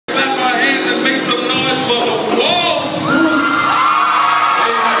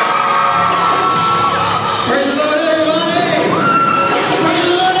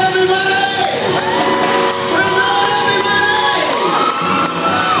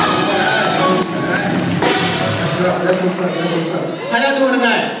up. That's what's up. That's what's up. How y'all doing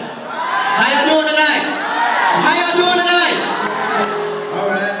tonight? How y'all doing tonight? How y'all doing tonight? All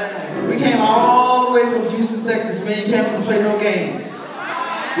right. We came all the way from Houston, Texas. We ain't came to play no games.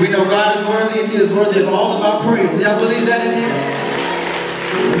 We know God is worthy, and He is worthy of all of our praise. Y'all believe that in Him?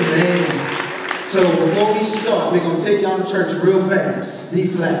 Amen. So before we start, we're going to take y'all to church real fast. D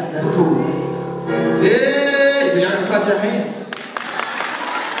flat. That's cool. Yeah. Y'all going to clap your hands.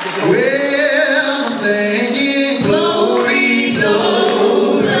 Well, I'm saying.